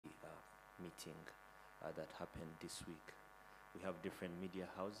meeting that happened this week. We have different media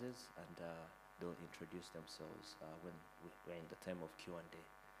houses, and they'll introduce themselves when we're in the time of Q&A.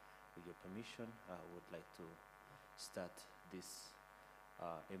 With your permission, I would like to start this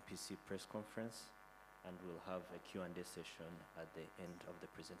MPC press conference, and we'll have a Q&A session at the end of the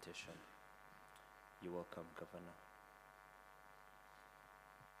presentation. You're welcome, Governor.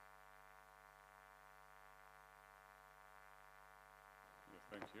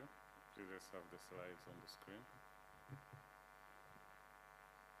 Thank you. Please let's have the slides on the screen.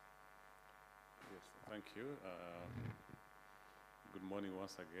 Yes, thank you. Good morning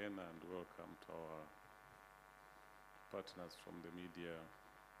once again, and welcome to our partners from the media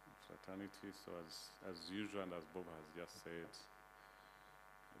fraternity. So as usual, and as Bob has just said,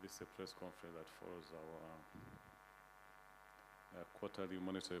 this is a press conference that follows our quarterly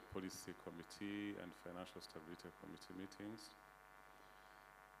Monetary Policy Committee and Financial Stability Committee meetings.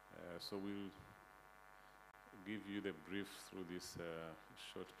 So we'll give you the brief through this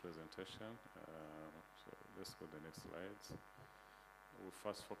short presentation. So let's go to the next slides. We'll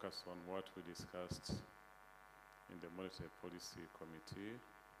first focus on what we discussed in the Monetary Policy Committee.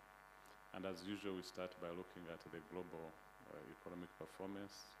 And as usual, we start by looking at the global economic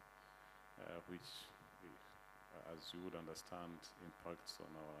performance, which, as you would understand, impacts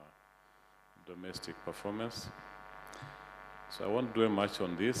on our domestic performance. So I won't do much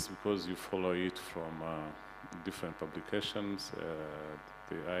on this because you follow it from different publications,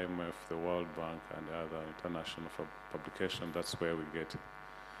 the IMF, the World Bank, and other international publications. That's where we get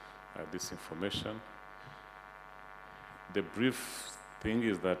this information. The brief thing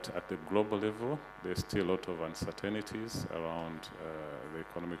is that at the global level, there's still a lot of uncertainties around the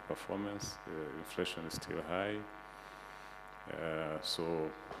economic performance. Inflation is still high.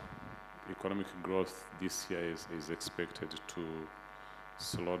 So economic growth this year is expected to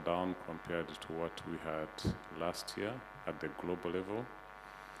slow down compared to what we had last year at the global level.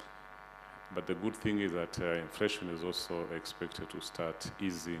 But the good thing is that inflation is also expected to start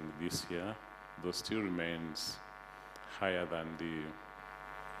easing this year, though still remains higher than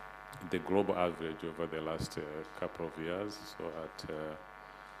the global average over the last couple of years. So at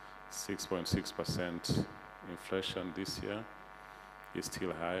 6.6% inflation this year is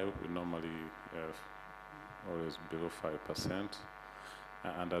still high. We normally always below 5%.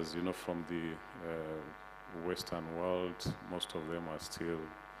 And as you know from the Western world, most of them are still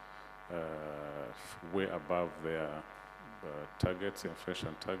way above their targets,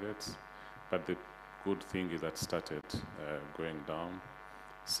 inflation targets. But the good thing is that started going down.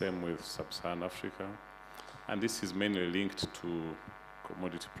 Same with Sub-Saharan Africa. And this is mainly linked to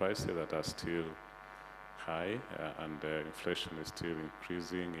commodity prices that are still high, and inflation is still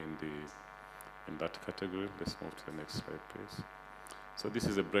increasing in that category. Let's move to the next slide, please. So this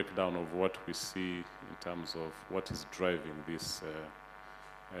is a breakdown of what we see in terms of what is driving this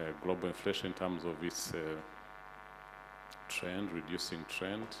global inflation in terms of its trend, reducing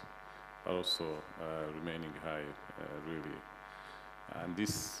trend, but also remaining high, really. And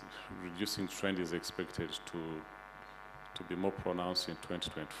this reducing trend is expected to be more pronounced in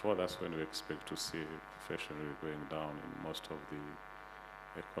 2024. That's when we expect to see inflation really going down in most of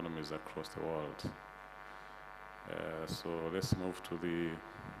the economies across the world. So let's move to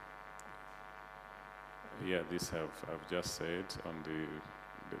this I've just said on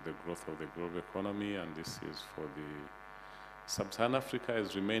the growth of the global economy, and this is for the Sub-Saharan Africa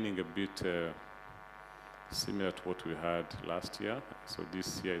is remaining a bit similar to what we had last year. So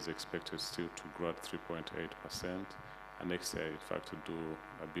this year is expected still to grow at 3.8%. And next year, in fact, to do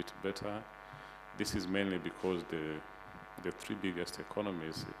a bit better. This is mainly because the three biggest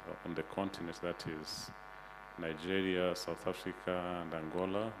economies on the continent, that is Nigeria, South Africa, and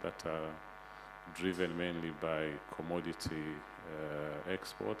Angola, that are driven mainly by commodity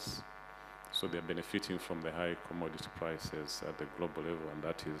exports. So they're benefiting from the high commodity prices at the global level, and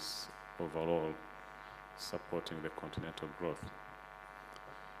that is overall supporting the continental growth.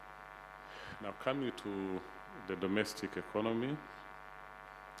 Now coming to the domestic economy,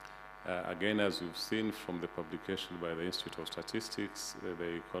 again, as we've seen from the publication by the Institute of Statistics,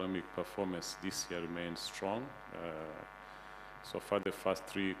 the economic performance this year remains strong. So far, the first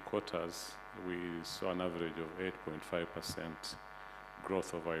 3 quarters, we saw an average of 8.5%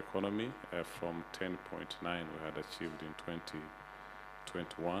 growth of our economy from 10.9 we had achieved in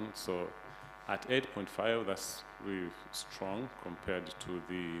 2021. So at 8.5, that's really strong compared to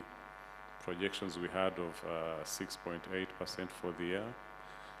the projections we had of 6.8% for the year.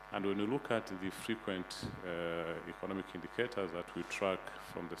 And when you look at the frequent economic indicators that we track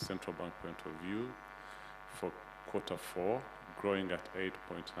from the central bank point of view, for Q4, growing at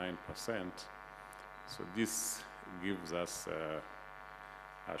 8.9%. So this gives us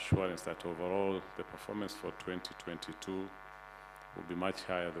assurance that overall the performance for 2022 will be much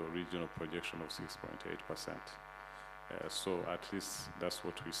higher than the original projection of 6.8%. So at least that's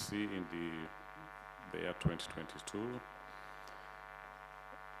what we see in the year 2022.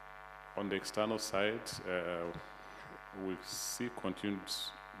 On the external side, we see continued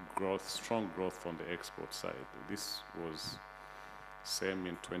growth, strong growth on the export side. This was same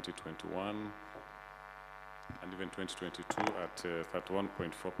in 2021 and even 2022 at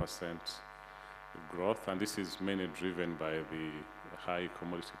 31.4% growth, and this is mainly driven by the high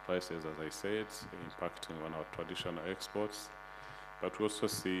commodity prices, as I said, impacting on our traditional exports. But we also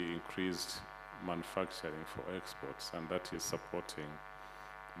see increased manufacturing for exports, and that is supporting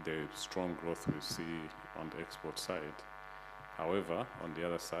the strong growth we see on the export side. However, on the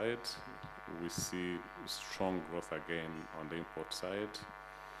other side, we see strong growth again on the import side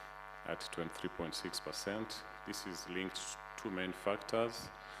at 23.6%. This is linked to two main factors.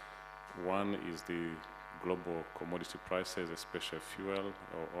 One is the global commodity prices, especially fuel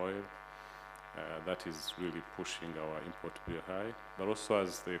or oil. That is really pushing our import bill high. But also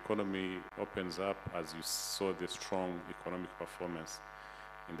as the economy opens up, as you saw the strong economic performance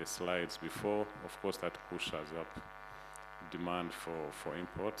in the slides before, of course that pushes up demand for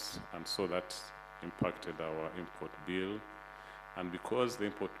imports, and so that impacted our import bill. And because the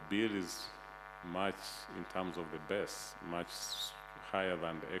import bill is much, in terms of the base, much higher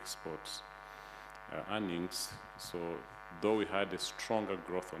than the exports earnings, so though we had a stronger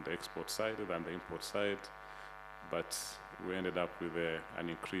growth on the export side than the import side, but we ended up with an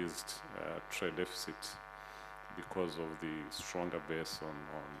increased trade deficit because of the stronger base on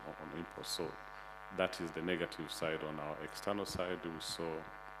imports. So that is the negative side. On our external side, we saw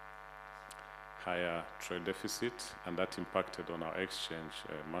higher trade deficit, and that impacted on our exchange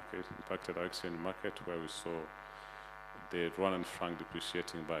market, where we saw the Rwandan franc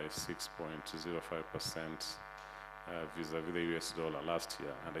depreciating by 6.05% vis-a-vis the US dollar last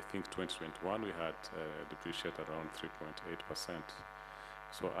year. And I think 2021 we had depreciated around 3.8%.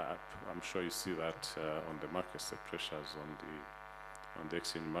 So I'm sure you see that on the markets, the pressures on the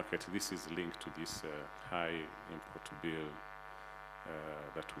exchange market. This is linked to this high import bill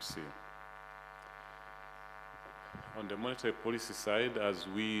that we see. On the monetary policy side, as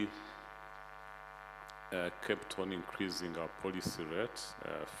we kept on increasing our policy rate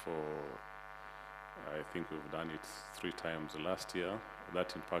I think we've done it 3 times last year.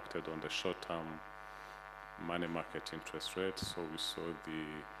 That impacted on the short-term money market interest rate. So we saw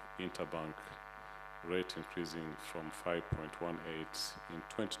the interbank rate increasing from 5.18 in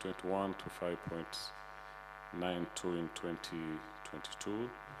 2021 to 5.92 in 2022,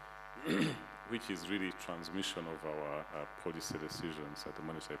 which is really transmission of our policy decisions, the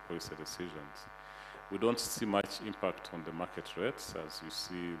monetary policy decisions. We don't see much impact on the market rates, as you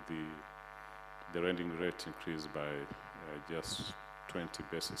see the lending rate increased by just 20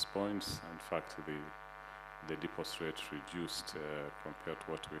 basis points. In fact, the deposit rate reduced compared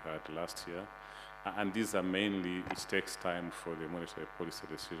to what we had last year. And these are mainly, it takes time for the monetary policy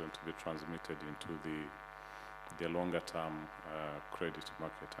decision to be transmitted into the longer term credit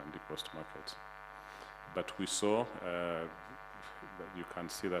market and deposit market. But we saw, you can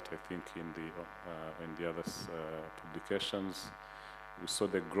see that I think in the other publications, we saw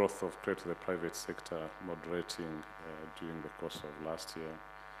the growth of credit to the private sector moderating during the course of last year,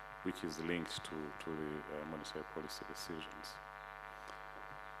 which is linked to the monetary policy decisions.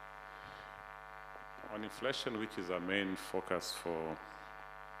 On inflation, which is our main focus for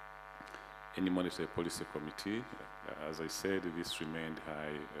any monetary policy committee, as I said, this remained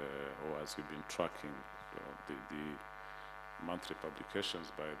high, or as we've been tracking the monthly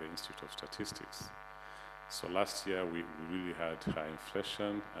publications by the Institute of Statistics. So last year we really had high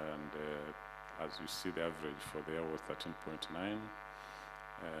inflation, and as you see, the average for the year was 13.9,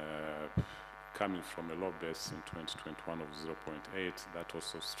 coming from a low base in 2021 of 0.8. That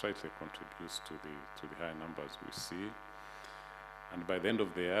also slightly contributes to the high numbers we see. And by the end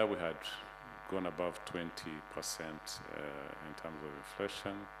of the year, we had gone above 20% in terms of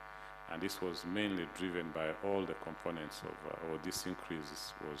inflation. And this was mainly driven by all the components of, or this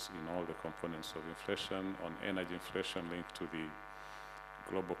increase was in all the components of inflation. On energy inflation linked to the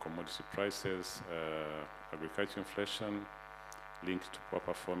global commodity prices, agriculture inflation linked to poor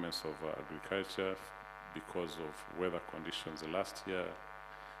performance of agriculture because of weather conditions last year.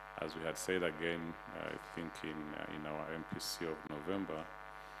 As we had said again, I think in our MPC of November,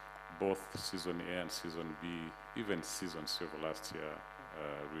 both season A and season B, even season C of last year,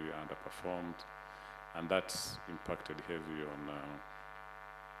 really underperformed. and that's impacted heavily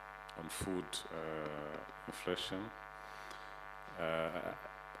on food inflation.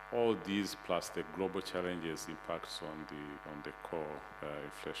 All these plus the global challenges impacts on the core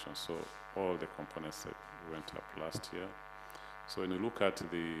inflation. So all the components that went up last year. So when you look at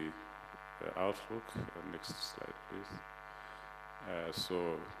the outlook, next slide please.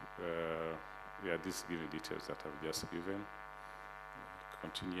 Yeah, this giving details that I've just given.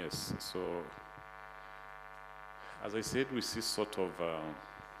 Continuous. So as I said, we see sort of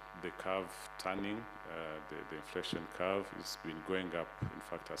the curve turning. The inflation curve has been going up. In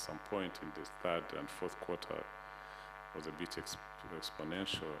fact, at some point in the third and fourth quarter was a bit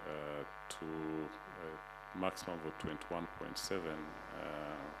exponential to a maximum of 21.7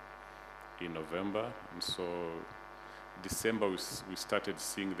 in November. And so December we started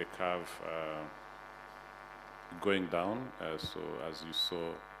seeing the curve going down. So as you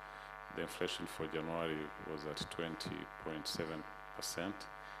saw, the inflation for January was at 20.7%.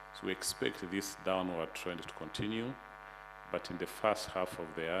 So we expect this downward trend to continue, but in the first half of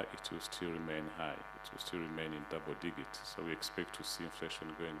the year, it will still remain high. It will still remain in double digits. So we expect to see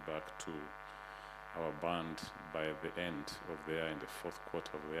inflation going back to our band by the end of the year, in the fourth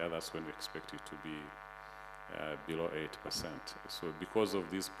quarter of the year. That's when we expect it to be below 8%. So because of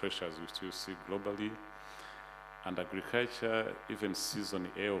these pressures we still see globally, and agriculture, even season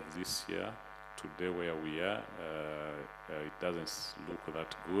A of this year, today where we are, it doesn't look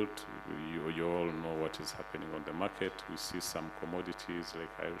that good. You all know what is happening on the market. We see some commodities like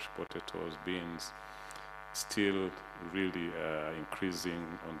Irish potatoes, beans, still really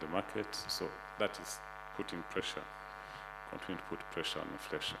increasing on the market. So that is putting pressure, continuing to put pressure on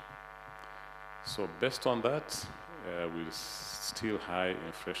inflation. So based on that, with still high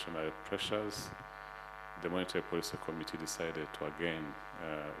inflationary pressures, the Monetary Policy Committee decided to again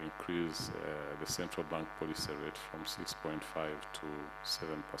increase the central bank policy rate from 6.5 to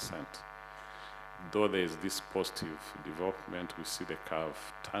 7%. Though there is this positive development, we see the curve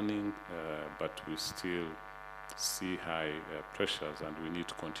turning, but we still see high pressures, and we need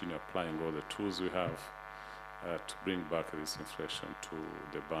to continue applying all the tools we have to bring back this inflation to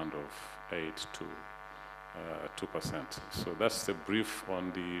the band of 8 to 2%. So that's the brief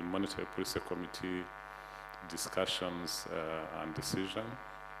on the Monetary Policy Committee discussions and decision.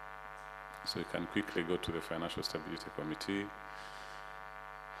 So you can quickly go to the Financial Stability Committee.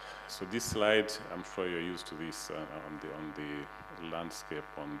 So this slide, I'm sure you're used to this on the landscape,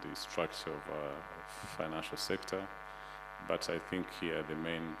 on the structure of our financial sector. But I think here the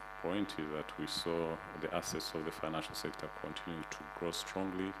main point is that we saw the assets of the financial sector continue to grow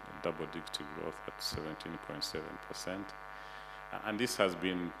strongly, double-digit growth at 17.7%. And this has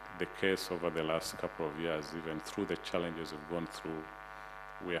been the case over the last couple of years. Even through the challenges we've gone through,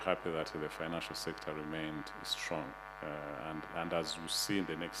 we are happy that the financial sector remained strong. And as you see in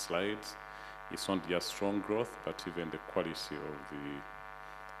the next slides, it's not just strong growth, but even the quality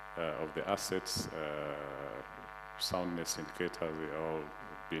of the assets, soundness indicators, they all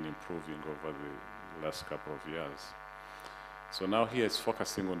been improving over the last couple of years. So now here it's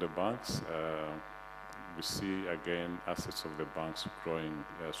focusing on the banks. We see again assets of the banks growing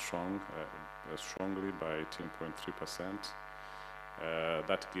strongly by 18.3%.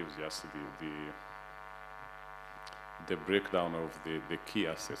 That gives us the breakdown of the key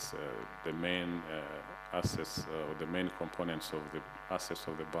assets, the main assets, or the main components of the assets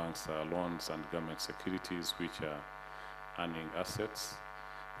of the banks are loans and government securities, which are earning assets.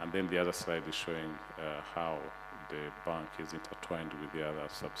 And then the other slide is showing how the bank is intertwined with the other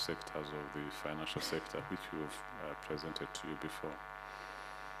subsectors of the financial sector, which we've presented to you before.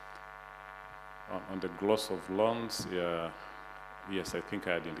 On the growth of loans, yes, I think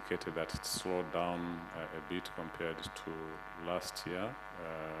I had indicated that it slowed down a bit compared to last year,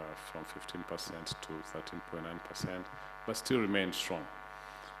 from 15% to 13.9%, but still remains strong.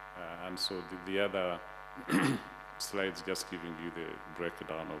 And so the other slides just giving you the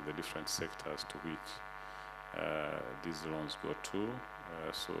breakdown of the different sectors to which these loans go to.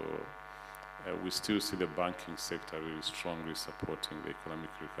 We still see the banking sector really strongly supporting the economic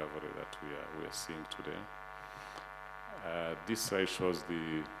recovery that we are seeing today. This slide shows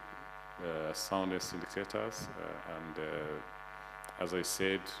the soundness indicators, and as I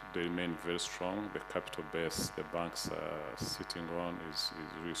said, they remain very strong. The capital base the banks are sitting on is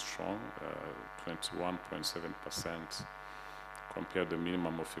really strong, 21.7%, compared to the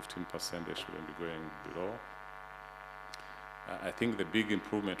minimum of 15% they shouldn't be going below. I think the big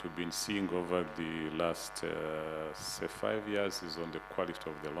improvement we've been seeing over the last, say, 5 years is on the quality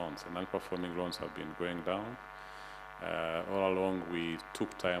of the loans. And non-performing loans have been going down. All along, we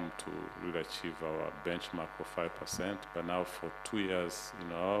took time to really achieve our benchmark of 5%, but now for 2 years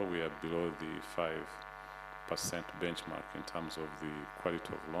in a row, we are below the 5% benchmark in terms of the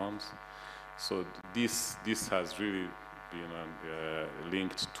quality of loans. So this has really been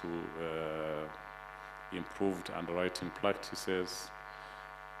linked to improved underwriting practices.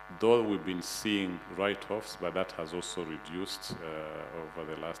 Though we've been seeing write-offs, but that has also reduced over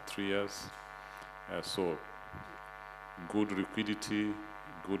the last 3 years. So good liquidity,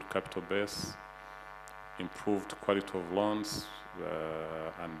 good capital base, improved quality of loans,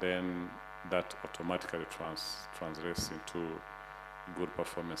 and then that automatically translates into good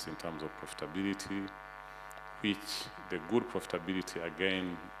performance in terms of profitability, which the good profitability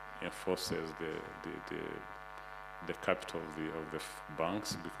again enforces the capital of the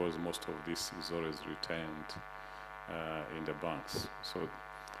banks, because most of this is always retained in the banks. So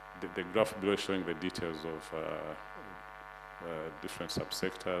the graph below showing the details of different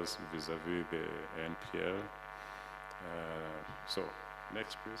subsectors vis-a-vis the NPL. So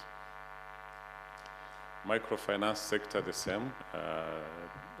next, please. Microfinance sector, the same.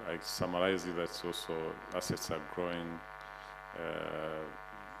 I summarize it, that's also assets are growing,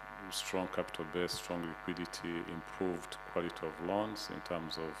 strong capital base, strong liquidity, improved quality of loans. In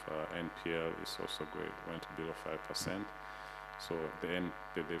terms of NPL, is also great, went below 5%. So the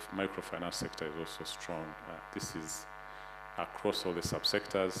microfinance sector is also strong. This is across all the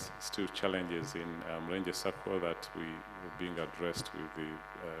subsectors. Still challenges in Ranger Circle that we are being addressed with the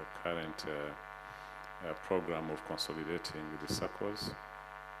current program of consolidating the circles.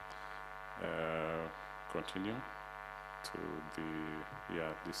 Continue to the,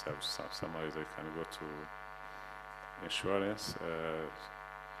 this I've summarized. I can go to insurance.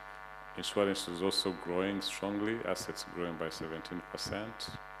 Insurance is also growing strongly, assets growing by 17%.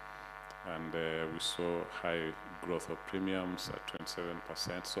 And we saw high growth of premiums at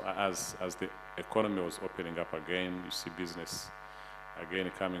 27%. So as the economy was opening up again, you see business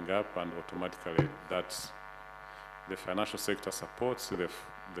again coming up, and automatically that's the financial sector supports the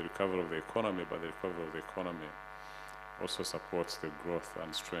recovery of the economy, but the recovery of the economy also supports the growth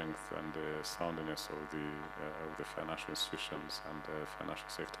and strength and the soundness of the financial institutions and the financial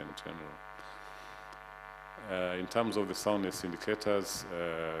sector in general. In terms of the soundness indicators,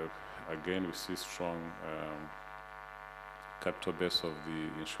 again, we see strong capital base of the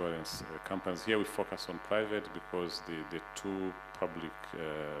insurance companies. Here we focus on private because the two public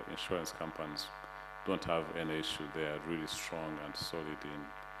insurance companies don't have any issue. They are really strong and solid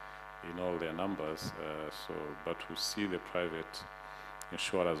in all their numbers. But we see the private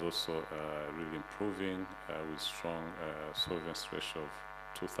insurers also really improving with strong solvency ratio of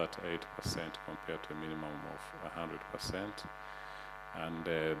 238% compared to a minimum of 100%. And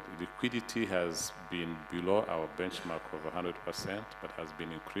liquidity has been below our benchmark of 100%, but has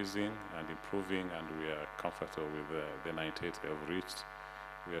been increasing and improving, and we are comfortable with the 98 they have reached.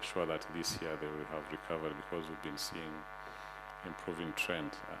 We are sure that this year they will have recovered because we've been seeing improving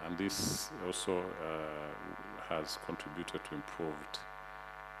trend. And this also has contributed to improved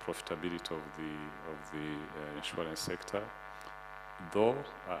profitability of the insurance sector. Though,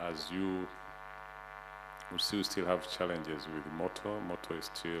 as you we still have challenges with motor. Motor is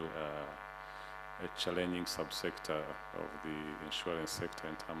still a challenging subsector of the insurance sector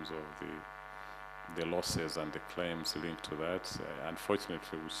in terms of the losses and the claims linked to that.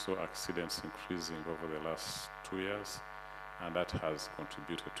 Unfortunately, we saw accidents increasing over the last 2 years, and that has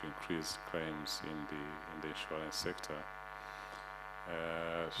contributed to increased claims in the insurance sector.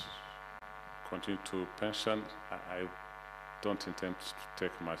 Continue to pension. I don't intend to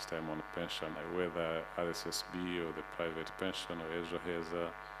take much time on pension, whether RSSB or the private pension or IGIHE.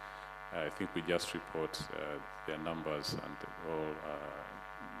 I think we just report their numbers and all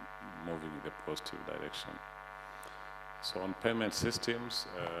moving in the positive direction. So on payment systems,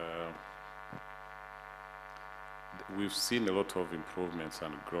 we've seen a lot of improvements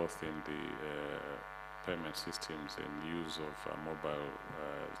and growth in the payment systems and use of mobile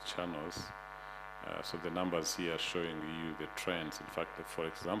channels. So the numbers here are showing you the trends. In fact, for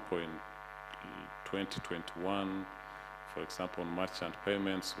example, in 2021, for example, on merchant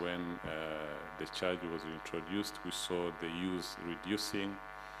payments, when the charge was introduced, we saw the use reducing.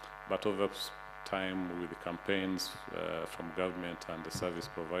 But over time, with the campaigns from government and the service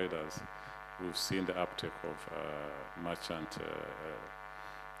providers, we've seen the uptake of merchant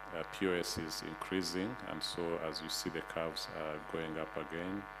POS is increasing. And so as you see, the curves are going up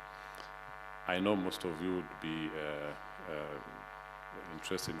again. I know most of you would be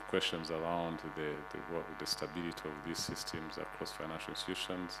interested in questions around the stability of these systems across financial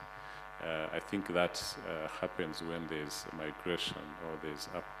institutions. I think that happens when there's migration or there's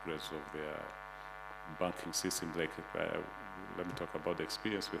upgrades of their banking systems. Like, let me talk about the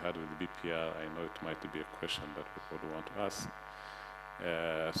experience we had with BPR. I know it might be a question that people would want to ask.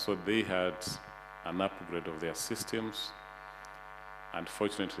 So they had an upgrade of their systems.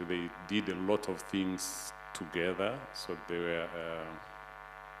 Unfortunately, they did a lot of things together. So they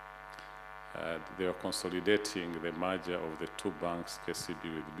were consolidating the merger of the two banks, KCB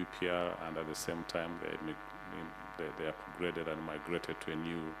with BPR, and at the same time they upgraded and migrated to a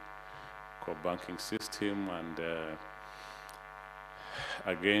new core banking system, and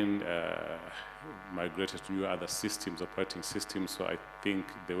again migrated to new other systems, operating systems. So I think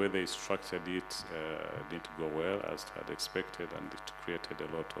the way they structured it didn't go well as had expected, and it created a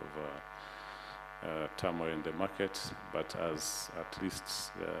lot of turmoil in the market. But as at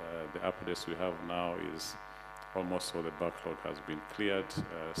least the updates we have now is almost all the backlog has been cleared,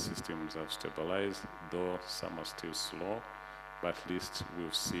 systems have stabilized, though some are still slow, but at least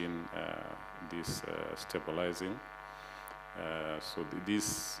we've seen this stabilizing. So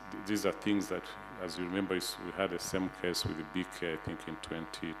these are things that, as you remember, we had the same case with the BK, I think, in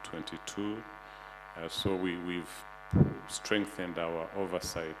 2022. So we've strengthened our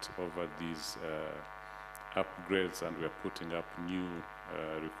oversight over these upgrades, and we're putting up new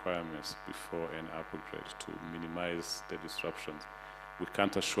requirements before an upgrade to minimize the disruptions. We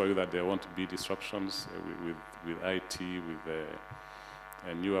can't assure you that there won't be disruptions with IT, with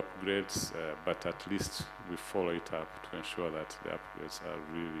new upgrades, but at least we follow it up to ensure that the upgrades are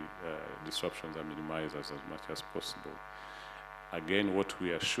really, disruptions are minimized as much as possible. Again, what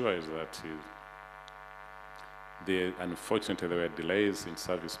we assure is that unfortunately there were delays in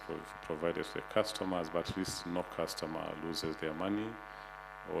service provided to the customers, but at least no customer loses their money,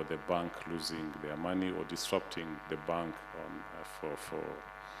 or the bank losing their money, or disrupting the bank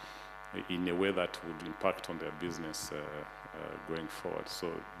in a way that would impact on their business going forward.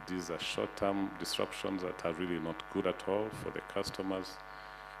 So these are short-term disruptions that are really not good at all for the customers,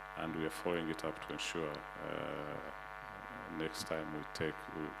 and we are following it up to ensure next time we take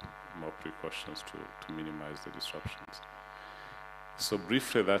more precautions to minimize the disruptions. So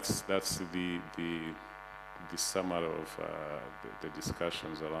briefly, that's the summary of the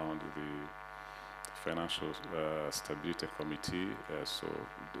discussions around the Financial Stability Committee. So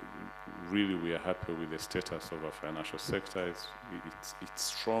really we are happy with the status of our financial sector. It's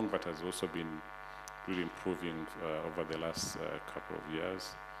strong, but has also been really improving over the last couple of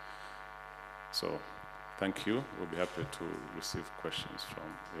years. So thank you. We'll be happy to receive questions from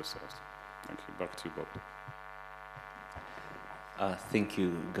yourselves. Thank you. Back to you, Bob. Thank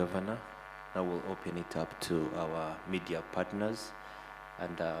you, Governor. Now we'll open it up to our media partners,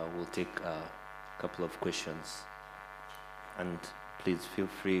 and we'll take a couple of questions. And please feel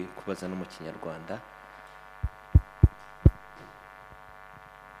free kubaza no mu Kinyarwanda.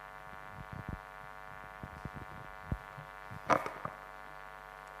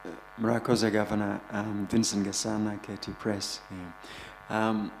 Murakoze, Governor. Vincent Gasana, KT Press.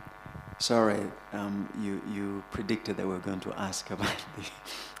 Sorry, you predicted that we were going to ask about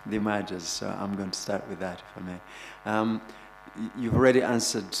the mergers, so I'm going to start with that, if I may. You've already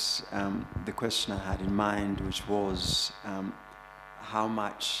answered the question I had in mind, which was how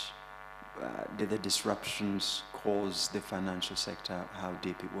much did the disruptions cause the financial sector, how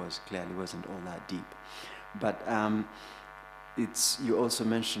deep it was. Clearly wasn't all that deep. But you also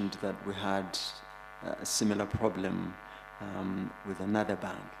mentioned that we had a similar problem with another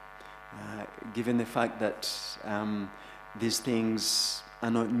bank. Given the fact that these things are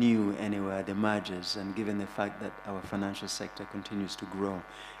not new anywhere, the mergers, and given the fact that our financial sector continues to grow,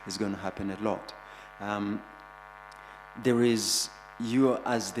 is going to happen a lot. You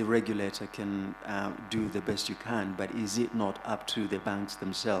as the regulator can do the best you can, but is it not up to the banks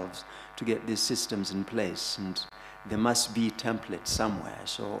themselves to get these systems in place? And there must be templates somewhere,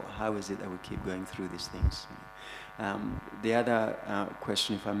 so how is it that we keep going through these things? The other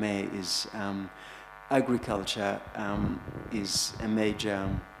question, if I may, is agriculture is a major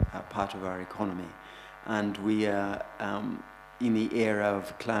part of our economy, and we are in the era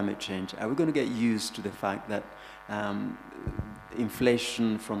of climate change. Are we going to get used to the fact that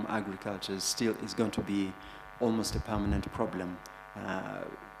inflation from agriculture is going to be almost a permanent problem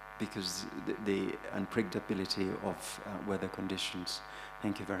because the unpredictability of weather conditions?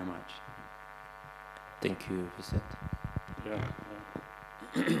 Thank you very much. Thank you, Vincent. Yeah.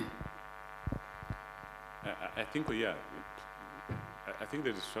 I think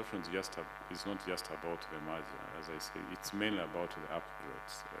the disruption is not just about the merger. As I say, it's mainly about the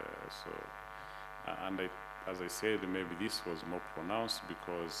upgrades. As I said, maybe this was more pronounced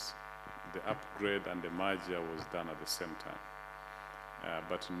because the upgrade and the merger was done at the same time.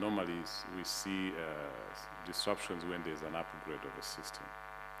 But normally we see disruptions when there's an upgrade of a system.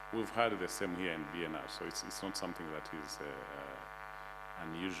 We've had the same here in BNR, so it's not something that is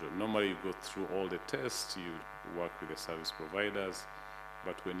unusual. Normally you go through all the tests, you work with the service providers,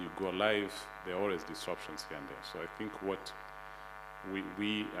 but when you go live, there are always disruptions here and there. So I think what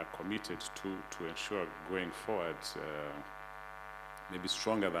we are committed to ensure going forward, maybe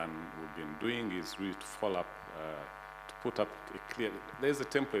stronger than we've been doing, is really to follow up, to put up a clear, there's a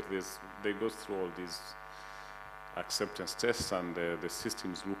template, they go through all these acceptance tests and the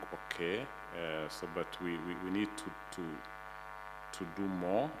systems look okay, but we need to do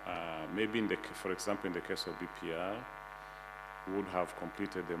more. Maybe for example, in the case of BPR, we would have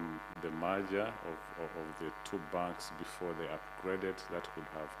completed the merger of the two banks before they upgraded. That would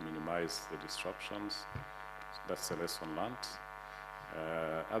have minimized the disruptions. That's a lesson learned.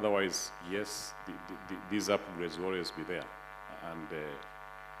 Otherwise, yes, these upgrades will always be there. And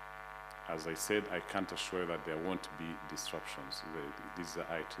as I said, I can't assure that there won't be disruptions. These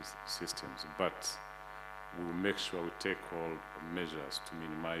are IT systems, but we will make sure we take all measures to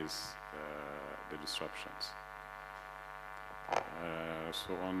minimize the disruptions.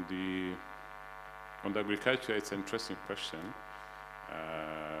 So on the agriculture, it's an interesting question.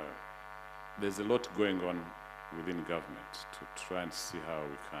 There's a lot going on within government to try and see how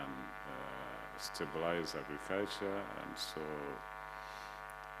we can stabilize agriculture, and so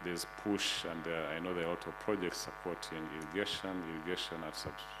there's push, and I know there are a lot of projects supporting irrigation at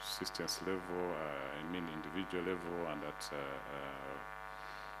subsistence level, individual level, and at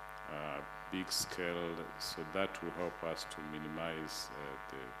big scale, so that will help us to minimize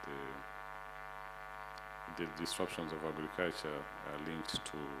the disruptions of agriculture linked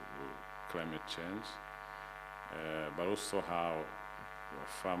to climate change, but also how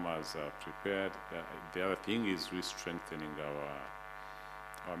farmers are prepared. The other thing is re-strengthening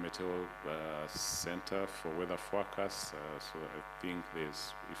our material center for weather forecasts. So I think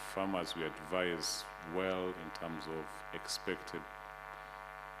if farmers we advise well in terms of expected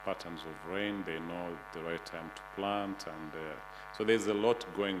patterns of rain, they know the right time to plant, and so there's a lot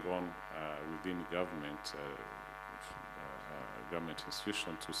going on within government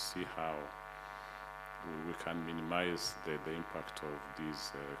institutions to see how we can minimize the impact of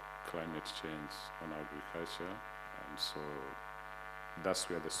these climate change on agriculture, and so that's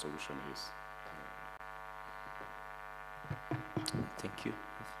where the solution is. Thank you.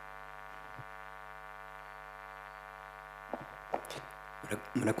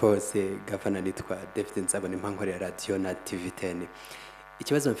 Murakoze Gavana, nitwa David Nzabona, impankorera radio na TV10.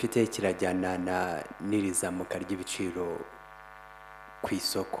 Ikibazo mfite kirajyana n'irizamuka ry'ibiciro ku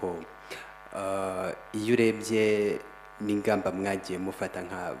isoko. Iyo urebye n'ingamba mwagiye mufata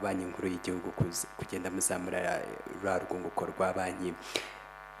nka banki nkuru y'igihugu kugenda muzamura rwunguko rwa banki,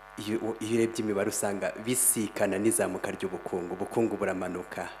 iyo urebye imibare usanga bisikana n'izamuka ry'ubukungu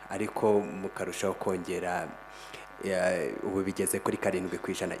buramanuka, ariko mukarushaho kongera, ubu bigeze kuri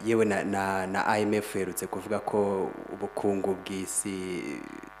 7%. Yewe na IMF yerutse kuvuga ko ubukungu bw'isi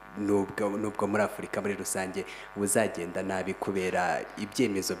nubwo muri Afurika muri rusange buzagenda nabi kubera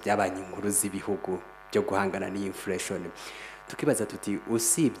ibyemezo bya banki nkuru z'ibihugu byo guhangana n'inflation. Tukibaza tuti,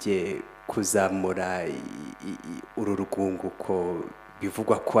 usibye kuzamura uru rwunguko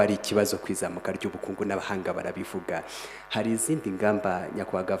bivugwa ko ari ikibazo kwizamuka ry'ubukungu, n'abahanga barabivuga, hari izindi ngamba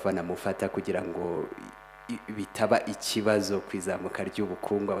nyakubahwa Gavana mufata kugira ngo bitaba ikibazo kwizamuka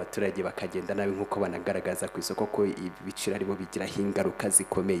ry'ubukungu, abaturage bakagenda nabi nk'uko banagaragaza ku isoko ko ibiciro aribo bigiraho ingaruka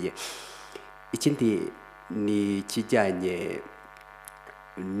zikomeye? Ikindi ni kijyanye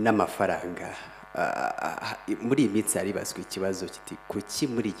n'amafaranga. Muri iyi minsi haribazwa ikibazo kiti, kuki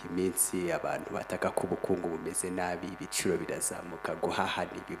muri iyi minsi abantu bataka ko ubukungu bumeze nabi, ibiciro birazamuka, guhaha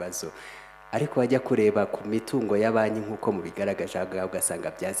n'ibibazo, ariko bajya kureba ku mitungo ya banki nk'uko mubigaragaje aha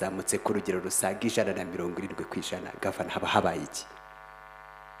ugasanga byazamutse ku rugero rusaga 170%. Gavana, haba habaye iki?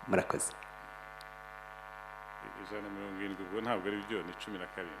 Murakoze. 170 ubwo ntabwo ari byo, ni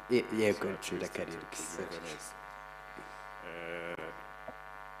 17. Yego, 17.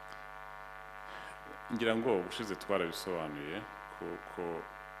 Ngira ngo ubushize twarabisobanuye kuko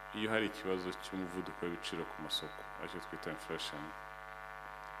iyo hari ikibazo cy'umuvuduko w'ibiciro ku masoko, aricyo twita inflation,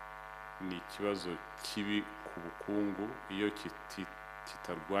 ni ikibazo kibi ku bukungu. Iyo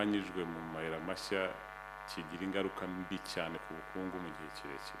kitarwanyijwe mu mayira mashya, kigira ingaruka mbi cyane ku bukungu mu gihe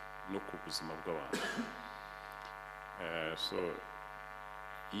kirekire no ku buzima bw'abantu. So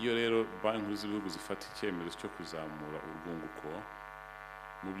iyo rero banki nkuru z'ibihugu zifata icyemezo cyo kuzamura urwunguko,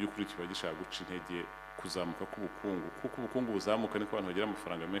 mu by'ukuri kiba gishaka guca intege kuzamuka k'ubukungu, kuko ubukungu buzamuka niko abantu bagira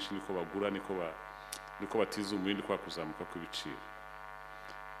amafaranga menshi, niko bagura, niko batiza umurindi kwa kuzamuka kw'ibiciro.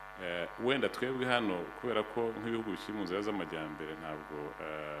 Wenda twebwe hano kubera ko nk'ibihugu bikiri mu nzira z'amajyambere ntabwo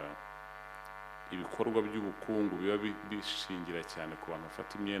ibikorwa by'ubukungu biba bishingira cyane ku bantu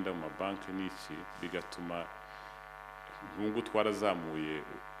bafata imyenda mu mabanki n'iki, bigatuma nk'ubu twarazamuye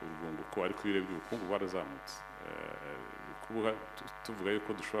urwunguko, ariko ibiro by'ubukungu bwarazamutse. Tuvuga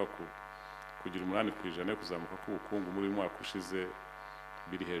yuko dushobora kugira 8% yo kuzamuka k'ubukungu muri uyu mwaka ushize,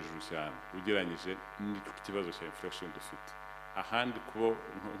 biri hejuru cyane ugereranyije n'ikibazo cya inflation dufite. Ahandi kubo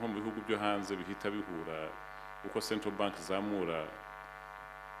nko mu bihugu byo hanze bihita bihura uko central bank zamura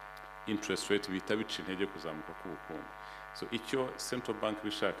interest rate bihita bica intege kuzamuka k'ubukungu. So icyo central bank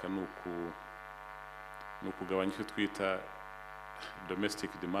bishaka ni ukugabanya icyo twita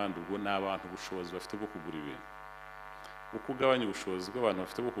domestic demand, ubwo n'abantu ubushobozi bafite bwo kugura ibintu. Uko ugabanya ubushobozi bw'abantu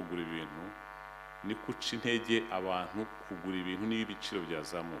bafite bwo kugura ibintu ni kuca intege abantu kugura ibintu n'ibiciro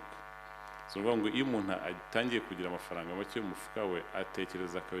byazamuka. Sovuga ngo iyo umuntu atangiye kugira amafaranga make mu mufuka we,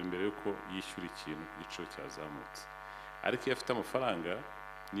 atekereza akaba imbere yuko yishyura ikintu igiciro cyazamutse. Ariko iyo afite amafaranga,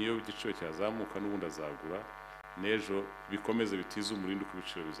 niyo igiciro cyazamuka n'ubundi azagura, n'ejo bikomeze bitiza umurindi ku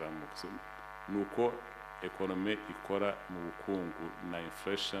biciro bizamuka. Nuko economy ikora mu bukungu na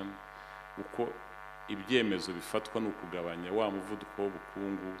inflation, uko ibyemezo bifatwa n'ukugabanya wa muvuduko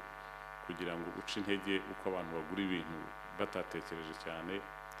w'ubukungu kugira ngo uce intege uko abantu bagura ibintu batatekereje cyane,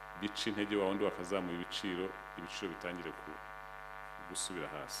 bica intege wa wundi bakazamuye ibiciro bitangire gusubira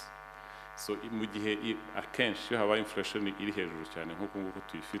hasi. So mu gihe akenshi haba inflation iri hejuru cyane nk'uko nguko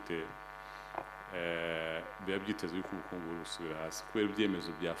tuyifite, biba byitezwe yuko ubukungu buri gusubira hasi kubera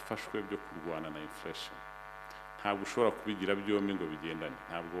ibyemezo byafashwe byo kurwana na inflation. Ntabwo ushobora kubigira byombi ngo bigendane.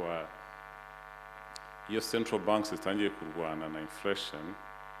 Ntabwo iyo central banks zitangiye kurwana na inflation,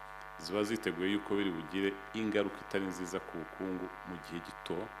 ziba ziteguye yuko biri bugire ingaruka itari nziza ku bukungu mu gihe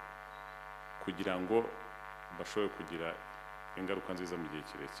gito, kugira ngo bashobore kugira ingaruka nziza mu gihe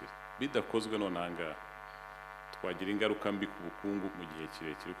kirekire. Bidakozwe none ahangaha twagira ingaruka mbi ku bukungu mu gihe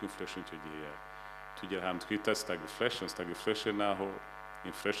kirekire, kuko inflation icyo gihe tugera ahantu twita stagflation. Stagflation naho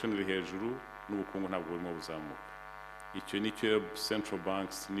inflation iri hejuru n'ubukungu ntabwo burimo buzamuka. Icyo nicyo central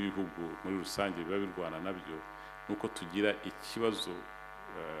banks n'ibihugu muri rusange biba birwana nabyo, nuko tugira ikibazo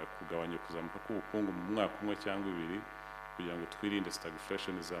kugabanya kuzamuka k'ubukungu mu mwaka umwe cyangwa ibiri, kugira ngo twirinde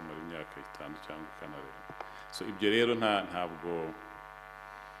stagflation izamara imyaka 5 cyangwa 4. So ibyo rero ntabwo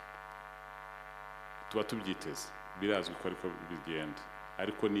tuba tubyiteze, birazwi ko ariko bigenda,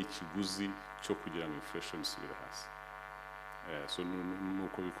 ariko ni ikiguzi cyo kugira ngo inflation isubire hasi. So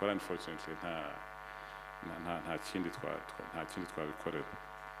nuko bikora, unfortunately nta kindi twabikorera.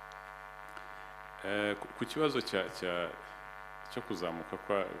 Ku kibazo cyo kuzamuka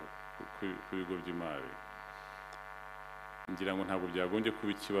kw'ibigo by'imari, ngira ngo ntabwo byagombye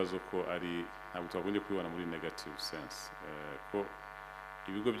kuba ikibazo ko ntabwo twagombye kubibona muri negative sense, ko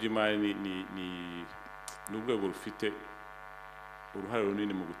ibigo by'imari ni urwego rufite uruhare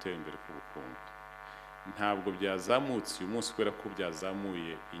runini mu gutera imbere k'ubukungu. Ntabwo byazamutse uyu munsi kubera ko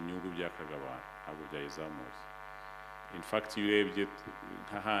byazamuye inyungu byakagabana, ntabwo byayizamuye. In fact iyo urebye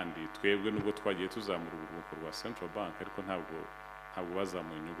nk'ahandi, twebwe nubwo twagiye tuzamura urwunguko rwa central bank, ariko ntabwo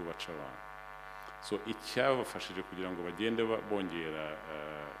bazamuye inyungu baca abantu. So icyabafashije kugira ngo bagende bongera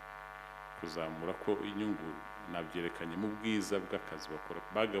kuzamura ko inyungu, nabyerekanye mu bwiza bw'akazi bakora.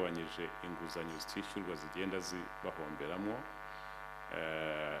 Bagabanyije inguzanyo zitishyurwa zigenda bahomberamo.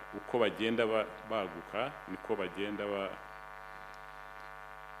 Uko bagenda baguka niko bagenda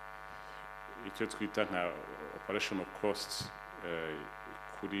icyo twita nka operational costs,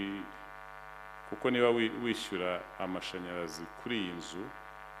 kuko niba wishyura amashanyarazi kuri iyi nzu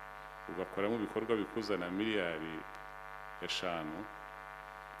ugakoramo ibikorwa bikuzana miliyari 5,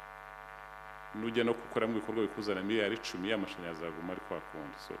 nujya no gukoramo ibikorwa bikuzana miliyari 10, y'amashanyarazi aguma ari kwa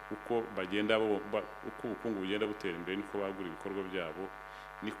kundi. So uko bagenda uko ubukungu bugenda butera imbere, niko bagura ibikorwa byabo,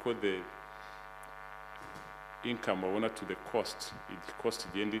 niko the income babona to the cost, cost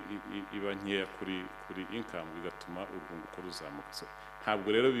igenda iba nkeya kuri income, bigatuma urwunguko ruzamuka. So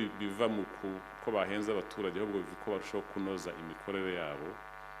ntabwo rero biva mu ko bahenze abaturage, ahubwo biva ko barushaho kunoza imikorere yabo,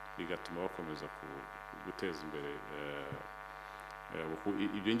 bigatuma bakomeza guteza imbere.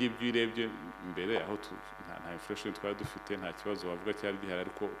 Ibyo ngibyo urebye mbere aho nta inflation twari dufite, nta kibazo bavuga cyari gihari,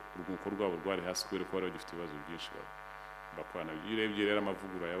 ariko urwunguko rwabo rwari hasi kubera ko bari bafite ibibazo byinshi bakwana. Iyo urebye rero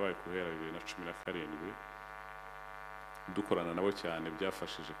amavugurura yabaye guhera 2017 dukorana nabo cyane,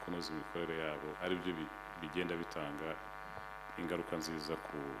 byafashije kunoza imikorere yabo, ari byo bigenda bitanga ingaruka nziza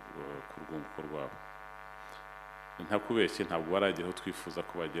ku rwunguko rwabo. ntakubeshye ntabwo barageraho twifuza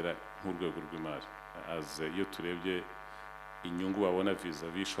ko bagera nk'urwego rw'imari iyo turebye inyungu babona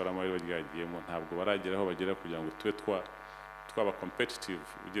vis-a-vis ishoramari baryagiyemo ntabwo barageraho bagera kugira ngo tube twaba competitive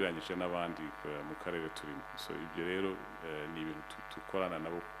ugereranyije n'abandi mu karere turimo. So ibyo rero ni ibintu dukorana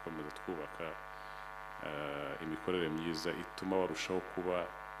nabo gukomeza twubaka imikorere myiza ituma barushaho kuba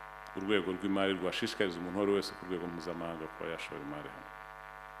urwego rw'imari rwashishikariza umuntu uwo ari wese ku rwego mpuzamahanga kuba yashora imari hano.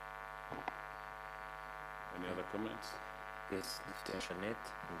 Any other comments? Yes, Jeanette,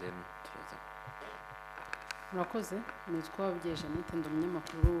 and then Teresa. Murakoze, nitwa Jeanette, ndi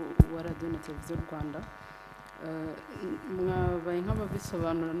umunyamakuru wa Radio na Televiziyo Rwanda. Mwabaye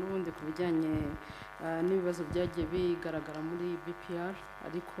nk'ababisobanura n'ubundi ku bijyanye n'ibibazo byagiye bigaragara muri BPR,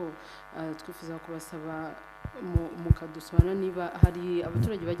 ariko twifuza kubasaba mukadusobanura niba hari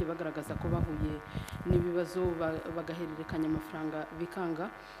abaturage bagiye bagaragaza ko bahuye n'ibibazo bagahererekanya amafaranga bikanga.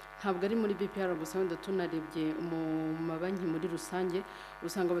 Ntabwo ari muri BPR gusa, wenda tunarebye mu mabanki muri rusange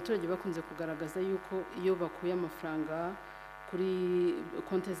usanga abaturage bakunze kugaragaza yuko iyo bakuye amafaranga kuri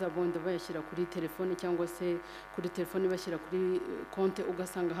konti zabo wenda bayashyira kuri telefone cyangwa se kuri telefone bashyira kuri konti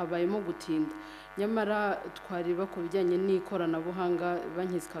ugasanga habayemo gutinda. Nyamara twareba ku bijyanye n'ikoranabuhanga,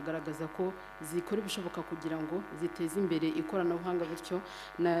 banki zikagaragaza ko zikora ibishoboka kugira ngo ziteze imbere ikoranabuhanga bityo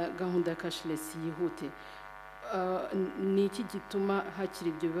na gahunda ya cashless yihute. Ni iki gituma hakiri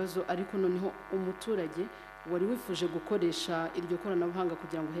ibyo bibazo, ariko noneho umuturage wari wifuje gukoresha iryo koranabuhanga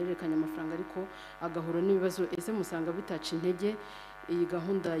kugira ngo uhererekanye amafaranga ariko agahura n'ibibazo? Ese musanga bitaca intege iyi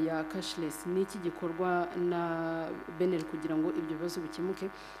gahunda ya cashless? Ni iki gikorwa na BNL kugira ngo ibyo bibazo bikemuke,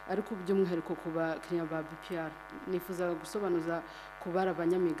 ariko by'umwihariko ku bakiriya ba BPR? Nifuza gusobanuza ku bari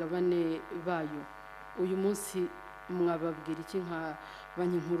abanyamigabane bayo, uyu munsi mwababwira iki nka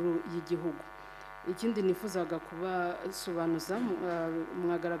banki nkuru y'igihugu? Ikindi nifuzaga kubasobanuza,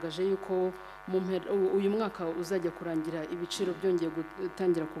 mwagaragaje yuko uyu mwaka uzajya kurangira ibiciro byongeye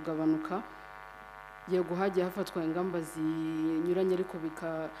gutangira kugabanuka. Yego hagiye hafatwa ingamba zinyuranye, ariko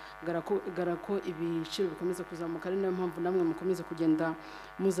bikagaragara ko ibiciro bikomeza kuzamuka, ari nayo mpamvu namwe mukomeza kugenda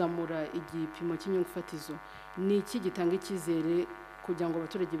muzamura igipimo cy'inyungu fatizo. Ni iki gitanga icyizere kugira ngo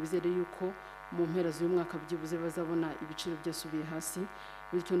abaturage bizere yuko mu mpera z'uyu mwaka byibuze bazabona ibiciro byasubiye hasi,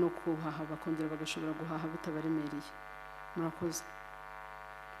 bityo no kuhaha bakongera bagashobora guhaha bitabaremereye? Murakoze.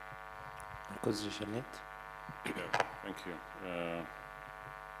 Murakoze Jeanette. Thank you.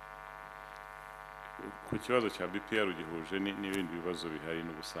 Ku kibazo cya BPR ugihuje n'ibindi bibazo bihari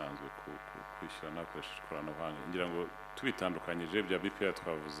n'ubusanzwe kwishyura nakoresheje ikoranabuhanga, ngira ngo tubitandukanyije bya BPR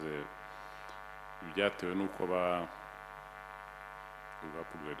twavuze byatewe n'uko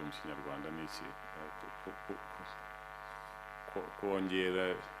upgrade mu Kinyarwanda n'iki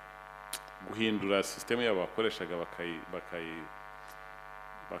kongera guhindura system yabo bakoreshaga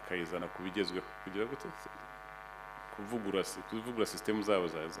bakayizana kubigezweho, kugira gute kuvugura system zabo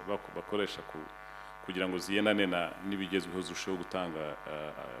bakoresha kugira ngo ziyenane n'ibigezweho, zirusheho gutanga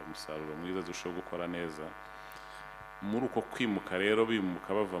umusaruro mwiza, zirusheho gukora neza. Muri uko kwimuka rero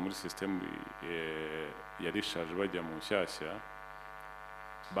bimuka bava muri system yarishaje bajya mu nshyashya,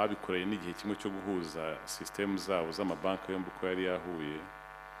 babikoreye n'igihe kimwe cyo guhuza system zabo z'amabanki yombi uko yari yahuye,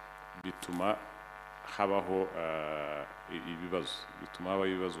 bituma habaho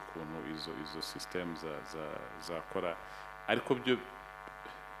ibibazo ukuntu izo system zakora. Ariko byo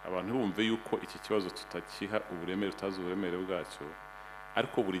abantu bumve yuko iki kibazo tutakiha uburemere, tutazi uburemere bwacyo,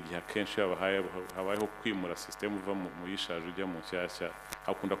 ariko buri gihe akenshi habayeho kwimura system uva mu yishaje ujya mu nshyashya,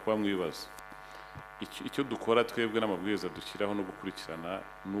 hakunda kuba mu bibazo. Icyo dukora twebwe n'amabwiriza dushyiraho no gukurikirana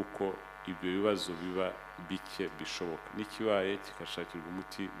nuko ibyo bibazo biba bike bishoboka, n'ikibaye kikashakirwa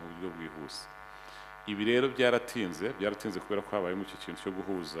umuti mu buryo bwihuse. Ibi rero byaratinze kubera ko habayemo icyo kintu cyo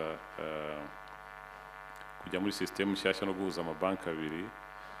guhuza kujya muri system nshyashya no guhuza amabanki abiri,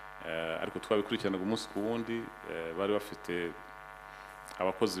 ariko twabikurikiranaga umunsi ku wundi. Bari bafite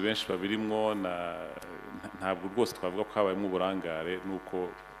abakozi benshi babirimwo, ntabwo rwose twavuga ko habayemo uburangare, nuko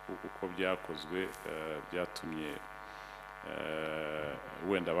uko byakozwe byatumye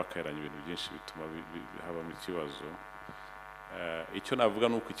wenda bakeranya ibintu byinshi bituma habamo ikibazo. Icyo navuga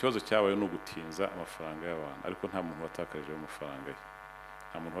nuko ikibazo cyabaye no gutinza amafaranga y'abantu, ariko nta muntu watakaje amafaranga ye,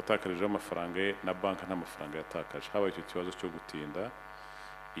 nta muntu watakaje amafaranga ye, na banki nta mafaranga yatakaje. Habaye icyo kibazo cyo gutinda.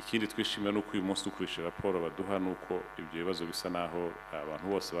 Ikindi twishimira nuko uyu munsi dukurikije raporo baduha nuko ibyo bibazo bisa naho abantu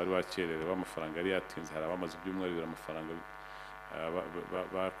bose bari bakererewe, amafaranga yari yatinze. Hari abamaze ibyumweru bibiri amafaranga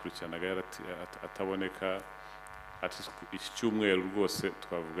bakurikiranaga ataboneka. Iki cyumweru rwose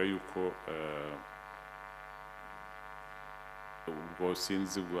twavuga yuko ubwo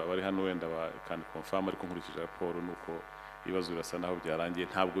sinzi bari hano wenda kandi confirm, ariko nkurikije raporo nuko ibibazo birasa naho byarangiye.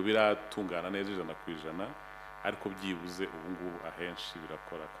 Ntabwo biratungana neza 100%, ariko byibuze ubu ngubu ahenshi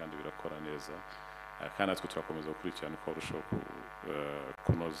birakora kandi birakora neza. Kandi natwe turakomeza gukurikirana uko barushaho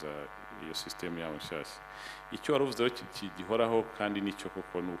kunoza iyo system yabo nshyashya. Icyo wari uvuzeho gihoraho kandi nicyo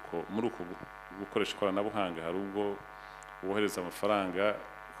koko nuko muri uko gukoresha ikoranabuhanga hari ubwo wohereza amafaranga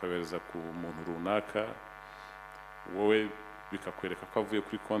ukohereza ku muntu runaka, wowe bikakwereka ko avuye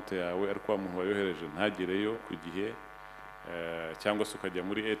kuri konti yawe ariko wa muntu wayohereje ntagereyo ku gihe, cyangwa se ukajya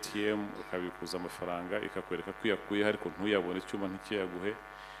muri ATM ukabikuza amafaranga ikakwereka ko yakuye ariko ntuyabone, icyuma ntikiyaguhe.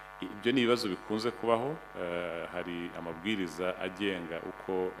 Ibyo ni ibibazo bikunze kubaho. Hari amabwiriza agenga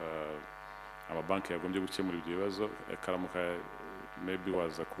uko amabanki yagombye gukemura ibyo bibazo. Karamuka maybe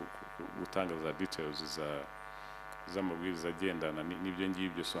waza gutanga za details z'amabwiriza agendana n'ibyo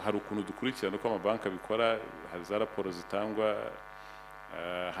ngibyo. So hari ukuntu dukurikirana uko amabanki abikora, hari za raporo zitangwa,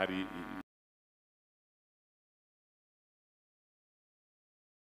 hari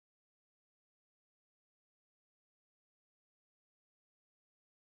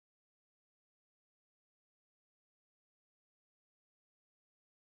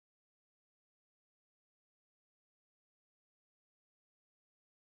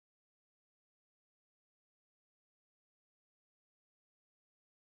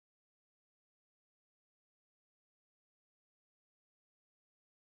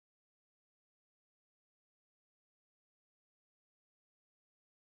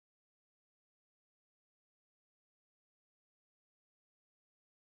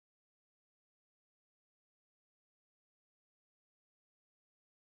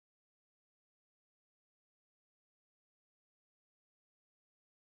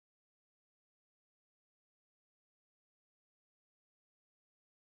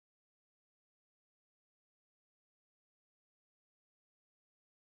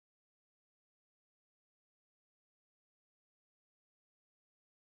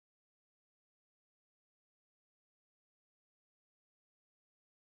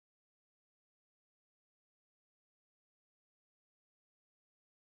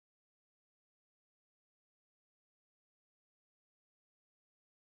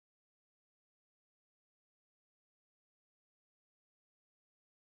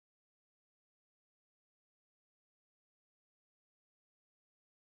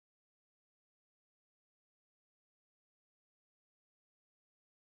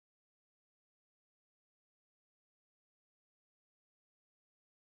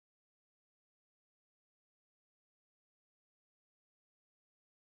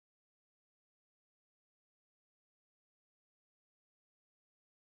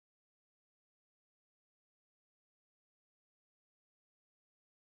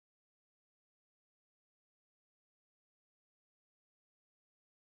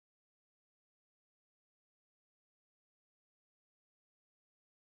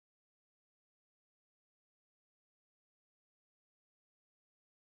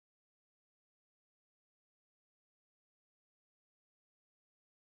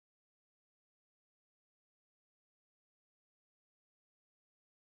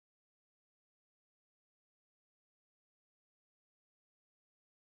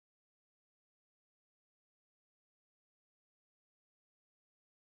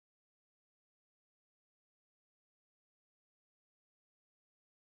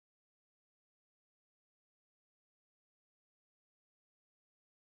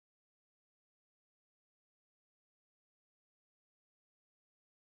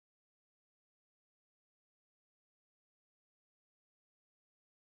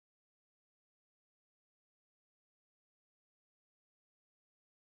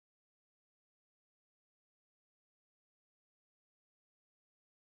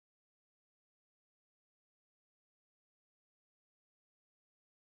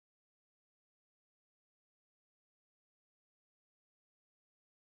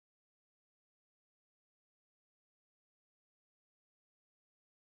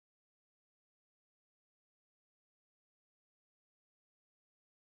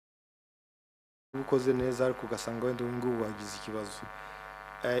ukoze neza ariko ugasanga wenda ubu ngubu wagize ikibazo.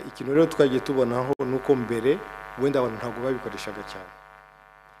 Ikintu rero twagiye tubonaho nuko mbere wenda abantu ntabwo babikoreshaga cyane,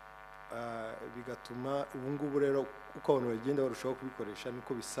 bigatuma ubu ngubu rero uko abantu bagenda barushaho kubikoresha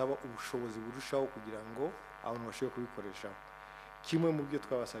niko bisaba ubushobozi burushaho kugira ngo abantu bashobore kubikoresha. Kimwe mu byo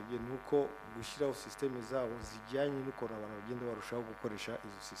twabasabye nuko gushyiraho systeme zabo zijyanye n'uko abantu bagenda barushaho gukoresha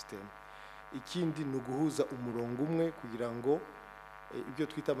izo systeme. Ikindi ni uguhuza umurongo umwe kugira ngo ibyo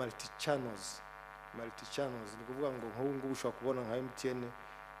twita multi channels ni ukuvuga ngo nk'ubu ngubu ushobora kubona nka MTN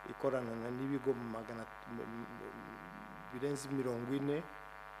ikorana n'ibigo birenze 40,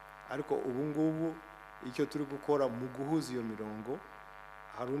 ariko ubu ngubu icyo turi gukora mu guhuza iyo mirongo,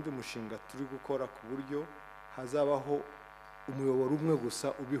 hari undi mushinga turi gukora ku buryo hazabaho umuyoboro umwe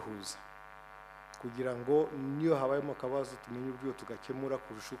gusa ubihuza kugira ngo niyo habayemo akabazo tumenye uburyo tugakemura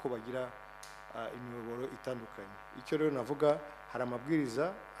kurusha uko bagira imiyoboro itandukanye. Icyo rero navuga hari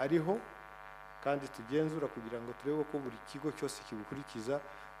amabwiriza ariho kandi tugenzura kugira ngo turebe ko buri kigo cyose kibikurikiza,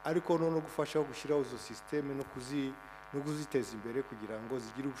 ariko no gufashaho gushyiraho izo systeme no kuziteza imbere kugira ngo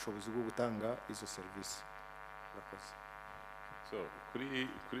zigire ubushobozi bwo gutanga izo serivisi. Murakoze. So kuri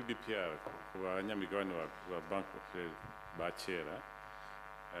DPR ku banyamigabane ba Bank Populaire ba kera,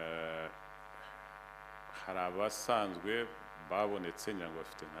 hari abasanzwe babonetse ngira ngo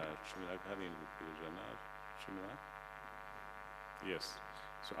bafite nka 17%, yes.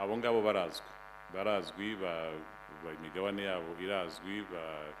 So abo ngabo barazwi imigabane yabo irazwi,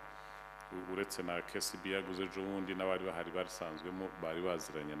 uretse na KCB yaguze ejo bundi n'abari bahari basanzwemo bari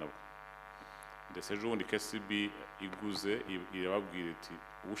baziranye nabo. Ndetse ejo bundi KCB iguze irababwira iti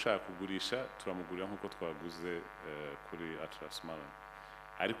ushaka kugurisha turamugurira nk'uko twaguze kuri Atlas Marine,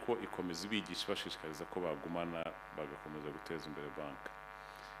 ariko ikomeza ibigisha bashishikariza ko bagumana bagakomeza guteza imbere banki.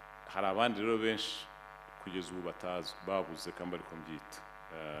 Hari abandi rero benshi kugeza ubu babuze kandi ariko mbyita.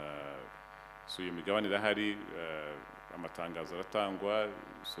 So iyo migabane irahari, amatangazo aratangwa,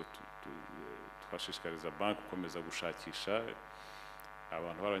 so twashishikariza banki gukomeza gushakisha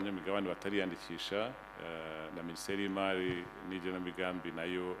abantu b'abanyamigabane batariyandikisha, na Minisiteri y'Imari n'Igenamigambi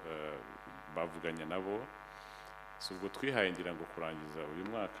nayo bavuganye nabo. So ubwo twihaye ngira ngo kurangiza uyu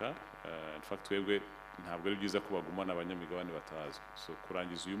mwaka, in fact twebwe ntabwo ari byiza ko bagumana abanyamigabane batazwi. So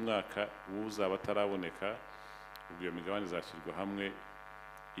kurangiza uyu mwaka uzaba ataraboneka, ubwo iyo migabane izashyirwa hamwe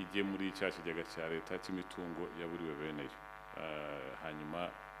ijye muri cya kigega cya leta cy'imitungo yaburiwe beneyo, hanyuma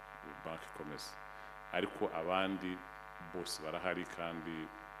banki ikomeza. Ariko abandi bose barahari kandi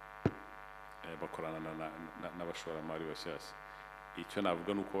bakorana n'abashoramari bashyashya. Icyo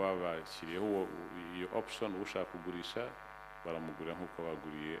navuga nuko babashyiriyeho iyo option, ushaka kugurisha baramugurira nk'uko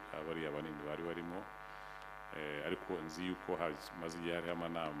baguriye abariya banini bari barimo, ariko nzi yuko maze igihe hariho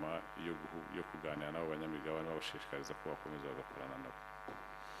amanama yo kuganira n'abo banyamigabane babashishikariza ko bakomeza bagakorana nabo.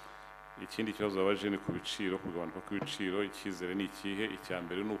 Ikindi kibazo babaje ni ku biciro, kugabanuka kw'ibiciro. Icyizere ni ikihe? Icya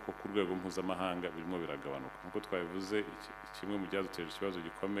mbere ni uko ku rwego mpuzamahanga birimo biragabanuka. Nk'uko twabivuze, kimwe mu byaduteje ikibazo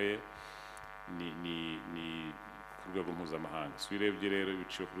gikomeye ni ku rwego mpuzamahanga. So urebye rero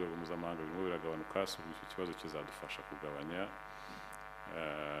ibiciro ku rwego mpuzamahanga birimo biragabanuka, so icyo kibazo kizadufasha kugabanya.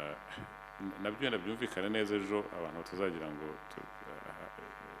 Nabyo byumvikane neza ejo abantu batazagira ngo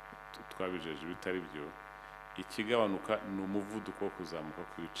twabijeje bitari byo. Ikigabanuka ni umuvuduko wo kuzamuka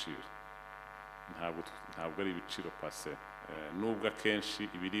kw'ibiciro, ntabwo ari ibiciro pase. Nubwo akenshi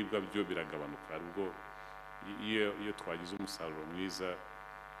ibiribwa byo biragabanuka, ubwo iyo twagize umusaruro mwiza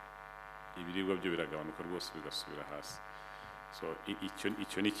ibiribwa byo biragabanuka rwose bigasubira hasi. So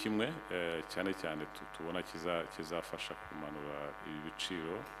icyo ni kimwe cyane cyane tubona kizafasha kumanura ibi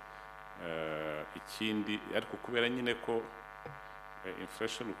biciro. Ikindi ariko kubera nyine ko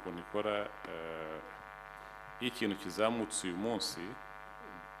inflation ukuntu ikora, iyo ikintu kizamutse uyu munsi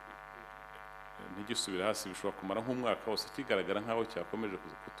ntigisubira hasi, bishobora kumara nk'umwaka wose kigaragara nk'aho cyakomeje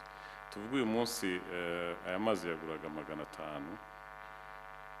kuzukuta. Tuvuga uyu munsi aya mazi yaguraga 500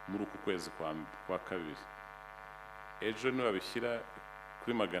 muri uku kwezi kwa kabiri, ejo nibabishyira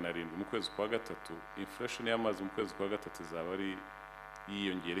kuri 700 mu kwezi kwa gatatu, inflation y'amazi mu kwezi kwa gatatu izaba ari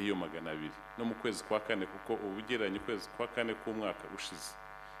yiyongereye iyo 200 no mu kwezi kwa kane, kuko ubugereranye ukwezi kwa kane k'umwaka ushize.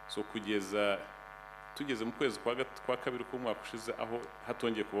 So tugeze mu kwezi kwa kabiri k'umwaka ushize aho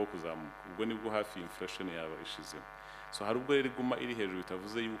hatongeye kubaho kuzamuka, ubwo nibwo hafi inflation yaba ishizemo. So hari ubwo rero iguma iri hejuru,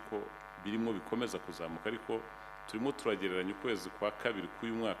 bitavuze yuko birimo bikomeza kuzamuka, ariko turimo turagereranya ukwezi kwa kabiri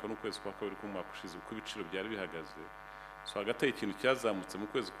k'uyu mwaka n'ukwezi kwa kabiri k'umwaka ushize uko ibiciro byari bihagaze. So hagati y'ikintu cyazamutse mu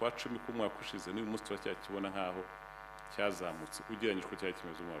kwezi kwa 10 k'umwaka ushize n'uyu munsi turacyakibona nk'aho cyazamutse ugereranyije uko cyari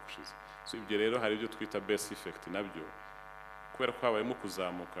kimeze umwaka ushize. So ibyo rero hari ibyo twita base effect, nabyo kubera ko habayemo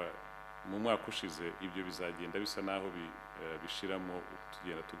kuzamuka mu mwaka ushize, ibyo bizagenda bisa naho bishiramo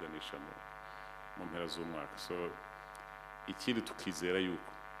tugenda tuganisha mu mpera z'umwaka. So ikindi tukizera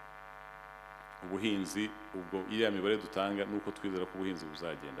yuko ubuhinzi, ubwo iriya mibare dutanga nuko twizera ko ubuhinzi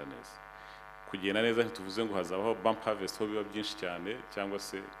buzagenda neza. Kugenda neza ntituvuze ngo hazabaho bump harvest ho biba byinshi cyane cyangwa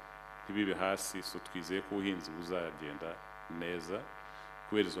se ntibibe hasi. So twizeye ko ubuhinzi buzagenda neza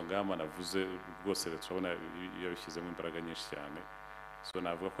kubera izo ngamba navuze. Rwose leta turabona yabishyizemo imbaraga nyinshi cyane. So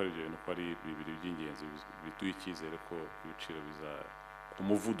navuga ko ari ibyo bintu ko ari bibiri by'ingenzi biduha icyizere ko ibiciro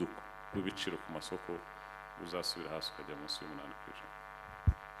umuvuduko w'ibiciro ku masoko uzasubira hasi ukajya munsi y'8%.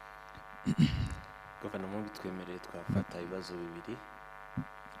 Guverinoma bitwemereye twafata ibibazo bibiri.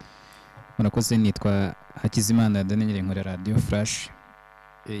 Murakoze. Nitwa Hakizimana Daniel, nkora Radio Flash.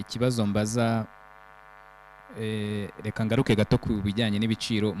 Ikibazo mbaza reka ngaruke gato ku bijyanye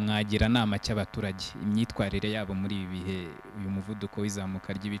n'ibiciro. Mwagira nama cy'abaturage imyitwarire yabo muri ibi bihe uyu muvuduko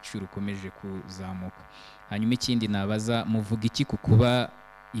w'izamuka ry'ibiciro ukomeje kuzamuka. Hanyuma ikindi nabaza, muvuga iki ku kuba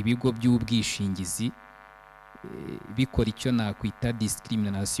ibigo by'ubwishingizi bikora icyo nakwita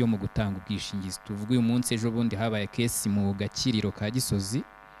discrimination mu gutanga ubwishingizi? Tuvuga uyu munsi, ejo bundi habaye kesi mu Gakiriro ka Gisozi,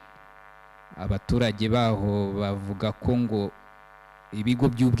 abaturage baho bavuga ko ngo ibigo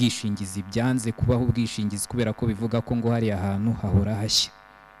by'ubwishingizi byanze kubaho ubwishingizi kubera ko bivuga ko ngo hari ahantu hahora hashya.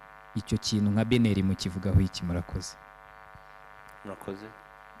 Icyo kintu nka Beneri mukivugaho iki? Murakoze. Murakoze.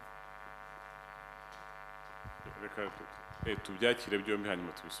 Reka tubyakire byombi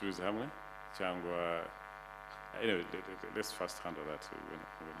hanyuma tubisubize hamwe, cyangwa anyway, let's first handle that.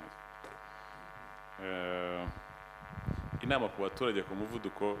 Inama ku baturage ku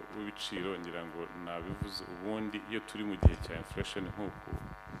muvuduko w'ibiciro, ngira ngo nabivuze ubundi, iyo turi mu gihe cya inflation nk'uku,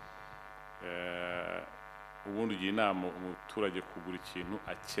 ubundi ugira inama umuturage kugura ikintu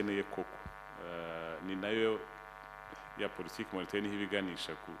akeneye koko. Ni nayo ya politiki monetaire niho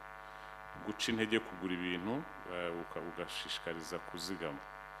ibiganisha guca intege kugura ibintu, ugashishikariza kuzigama.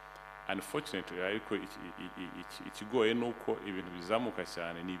 Unfortunately, ariko ikigoye ni uko ibintu bizamuka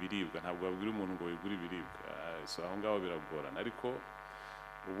cyane ni ibiribwa. Ntabwo babwira umuntu ngo wigure ibiribwa, so aho ngaho biragorana. Ariko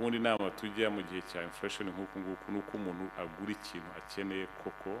ubundi inama tujya mu gihe cya inflation nk'uku nguku ni uko umuntu agura ikintu akeneye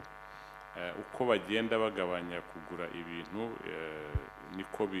koko. Uko bagenda bagabanya kugura ibintu,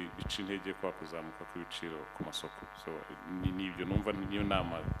 niko bica intege kwa kuzamuka kw'ibiciro ku masoko. So ni ibyo numva niyo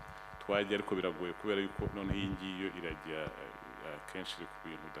nama twajya, ariko biragoye kubera yuko none iyi ngiyo irajya kenshi ku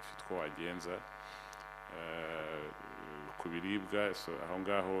bintu udafite uko wagenza ku biribwa. So aho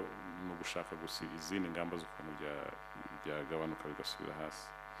ngaho ni ugushaka gusa izindi ngamba z'ukuntu byagabanuka bigasubira hasi.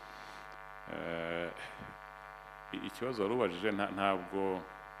 Ikibazo wari ubajije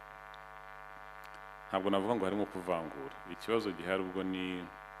ntabwo navuga ngo harimo kuvangura. Ikibazo gihari ubwo ni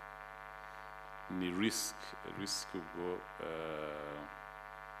risk ubwo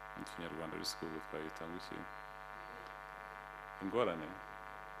mu Kinyarwanda risk ubwo twayita ngo iki? Ingorane.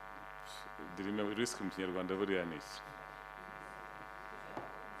 Risk mu Kinyarwanda buriya ni iki?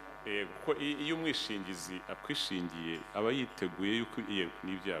 Kuko iyo umwishingizi akwishingiye aba yiteguye yuko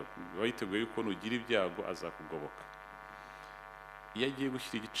n'ibyago, aba yiteguye yuko nugira ibyago azakugoboka. Iyo agiye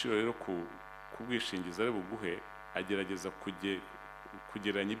gushyira igiciro rero ku bwishingizi ari buguhe, agerageza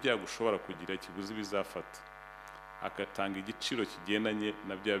kugereranya ibyago ushobora kugira, ikiguzi bizafata, agatanga igiciro kigendanye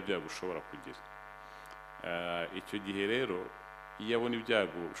na bya byago ushobora kugira. Icyo gihe rero iyo abona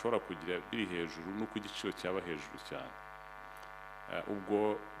ibyago ushobora kugira biri hejuru, nuko igiciro cyaba hejuru cyane.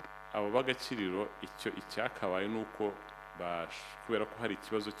 Ubwo abo b'Agakiriro icyakabaye nuko kubera ko hari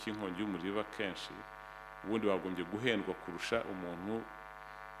ikibazo cy'inkongi y'umuriro kenshi, ubundi bagombye guhendwa kurusha umuntu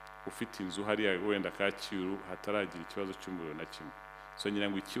ufite inzu hariya wenda Kacyiru hataragira ikibazo cy'umuriro na kimwe. So ngira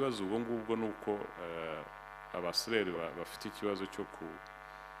ngo ikibazo ubwo ngubwo nuko abasereri bafite ikibazo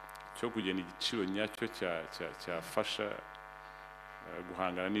cyo kugena igiciro nyacyo cyafasha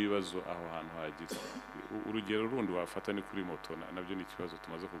guhangana n'ibibazo aho hantu hagize. Urugero rundi wafata ni kuri moto, nabyo ni ikibazo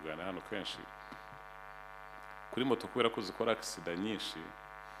tumaze kuganira hano kenshi. Kuri moto kubera ko zikora accident nyinshi,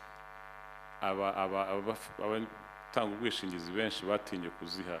 abatanga ubwishingizi benshi batinye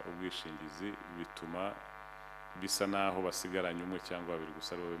kuziha ubwishingizi, bituma bisa naho basigaranye umwe cyangwa babiri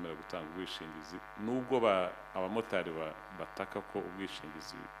gusa aribo bemera gutanga ubwishingizi. Nubwo abamotari bataka ko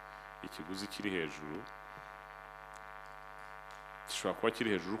ubwishingizi ikiguzi kiri hejuru, gishobora kuba kiri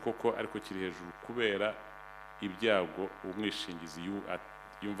hejuru koko, ariko kiri hejuru kubera ibyago umwishingizi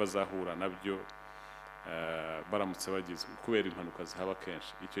yumva azahura nabyo baramutse bagize, kubera impanuka zihaba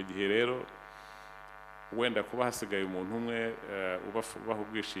kenshi. Icyo gihe rero wenda kuba hasigaye umuntu umwe ubaha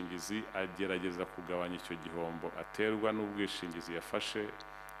ubwishingizi, agerageza kugabanya icyo gihombo aterwa n'ubwishingizi yafashe,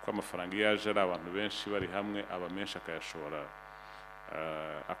 ko amafaranga iyo yaje ari abantu benshi bari hamwe aba menshi, akayashobora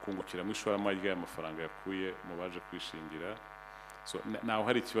akungukira mu ishoramari ry'amafaranga yakuye mu baje kwishingira. So naho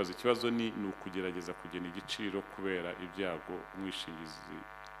hari ikibazo ni ukugerageza kugena igiciro kubera ibyago umwishingizi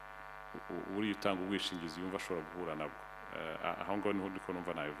uri utanga ubwishingizi yumva ashobora guhura nabwo. Aho ngaho niho ndiko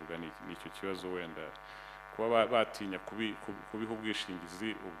numva nabivuga ni icyo kibazo, wenda kuba batinya kubiha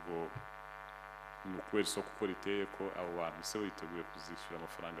ubwishingizi, ubwo ni ukubera isoko uko riteye, ko abo bantu se biteguye kuzishyura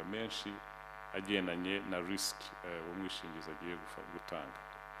amafaranga menshi agendanye na risk umwishingizi agiye gutanga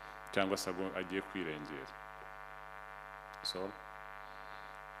cyangwa se agiye kwirengera. So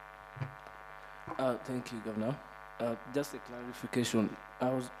thank you, Governor. Just a clarification. I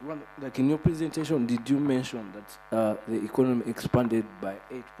was wondering, like in your presentation, did you mention that the economy expanded by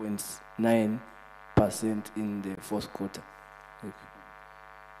 8.9% in the fourth quarter?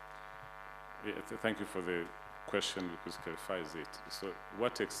 yeah, thank you for the question because it clarifies it. So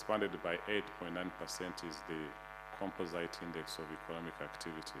what expanded by 8.9% is the composite index of economic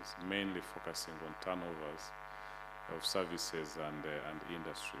activities, mainly focusing on turnovers of services and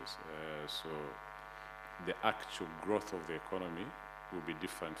industries. So the actual growth of the economy will be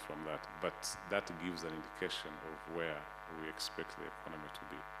different from that, but that gives an indication of where we expect the economy to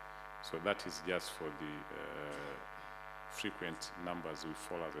be. So that is just for the frequent numbers we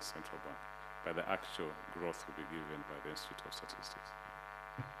follow as a central bank, but the actual growth will be given by the Institute of Statistics.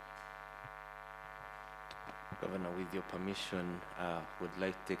 Governor, with your permission, would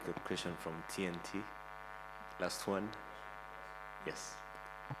like to take a question from TNT. Last one. Yes.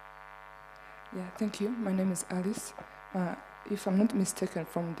 Yeah, thank you. My name is Alice. If I'm not mistaken,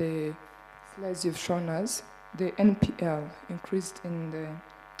 from the slides you've shown us, the NPL increased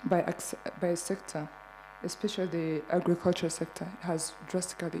by sector, especially the agriculture sector has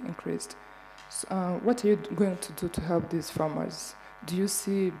drastically increased. So, what are you going to do to help these farmers? Do you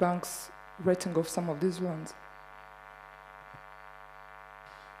see banks writing off some of these loans?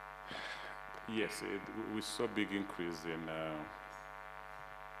 Yes, we saw a big increase in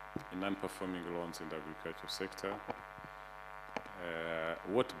non-performing loans in the agriculture sector.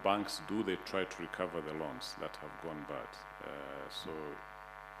 What banks do, they try to recover the loans that have gone bad.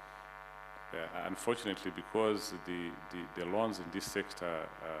 Unfortunately, because the loans in this sector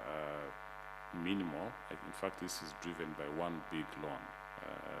are minimal, in fact, this is driven by one big loan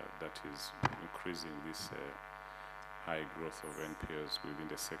that is increasing this high growth of NPLs within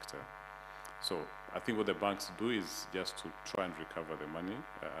the sector. So I think what the banks do is just to try and recover the money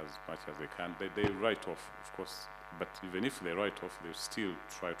as much as they can. They write off, of course, but even if they write off, they still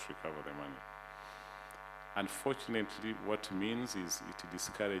try to recover the money. Unfortunately, what it means is it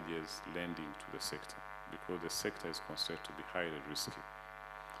discourages lending to the sector because the sector is considered to be highly risky.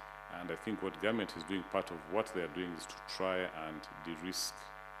 And I think what government is doing, part of what they are doing is to try and de-risk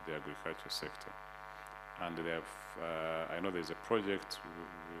the agriculture sector. And they have, I know there's a project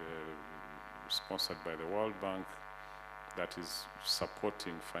sponsored by the World Bank that is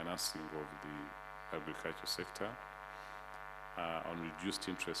supporting financing of the agriculture sector on reduced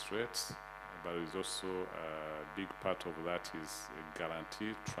interest rates, but there's also a big part of that is a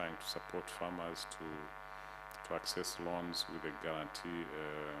guarantee, trying to support farmers to access loans with a guarantee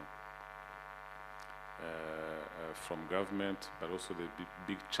from government, but also the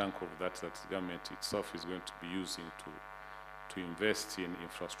big chunk of that government itself is going to be using to invest in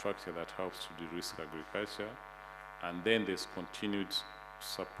infrastructure that helps to de-risk agriculture. And then there's continued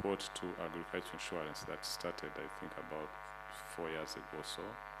support to agriculture insurance that started, I think, about 4 years ago or so.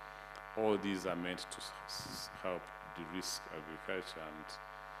 All these are meant to help de-risk agriculture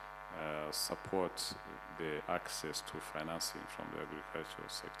and support the access to financing from the agricultural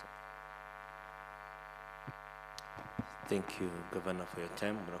sector. Thank you, Governor, for your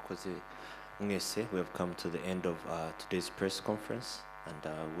time. We have come to the end of today's press conference,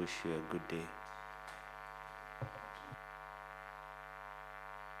 and I wish you a good day.